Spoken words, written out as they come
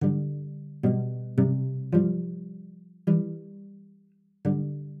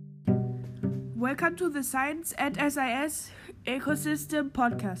Welcome to the Science at SIS Ecosystem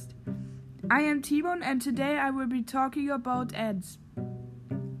Podcast. I am Timon and today I will be talking about ants.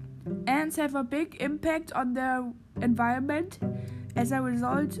 Ants have a big impact on their environment as a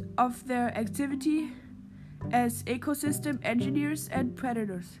result of their activity as ecosystem engineers and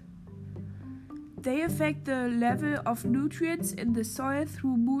predators. They affect the level of nutrients in the soil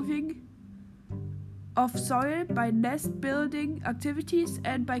through moving of soil by nest building activities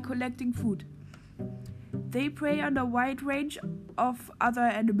and by collecting food. They prey on a wide range of other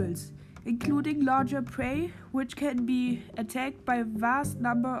animals, including larger prey, which can be attacked by a vast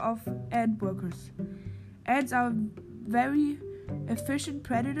number of ant workers. Ants are very efficient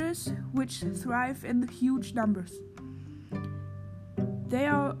predators which thrive in huge numbers. They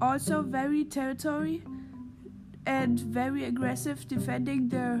are also very territorial and very aggressive, defending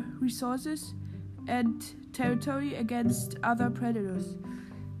their resources and territory against other predators.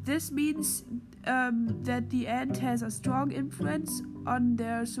 This means that the ant has a strong influence on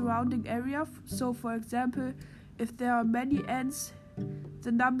their surrounding area. So, for example, if there are many ants,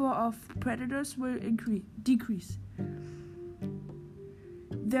 the number of predators will decrease.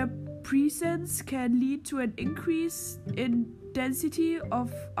 Their presence can lead to an increase in density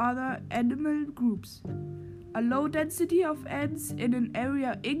of other animal groups. A low density of ants in an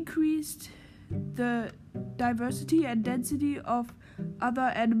area increased the diversity and density of other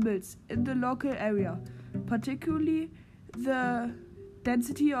animals in the local area, particularly the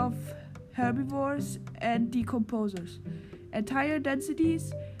density of herbivores and decomposers. At higher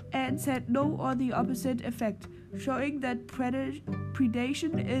densities, ants had no or the opposite effect, showing that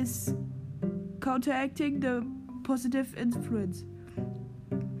predation is counteracting the positive influence.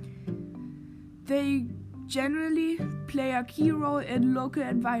 They generally play a key role in local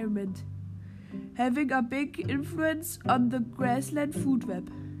environment, having a big influence on the grassland food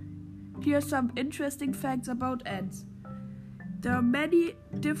web. Here are some interesting facts about ants. There are many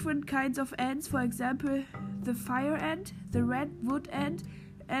different kinds of ants, for example, the fire ant, the red wood ant,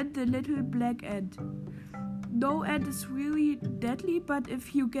 and the little black ant. No ant is really deadly, but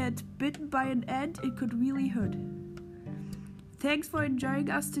if you get bitten by an ant, it could really hurt. Thanks for joining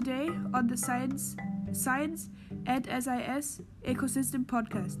us today on the Science at SIS Ecosystem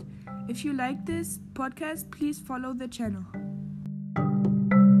Podcast. If you like this podcast, please follow the channel.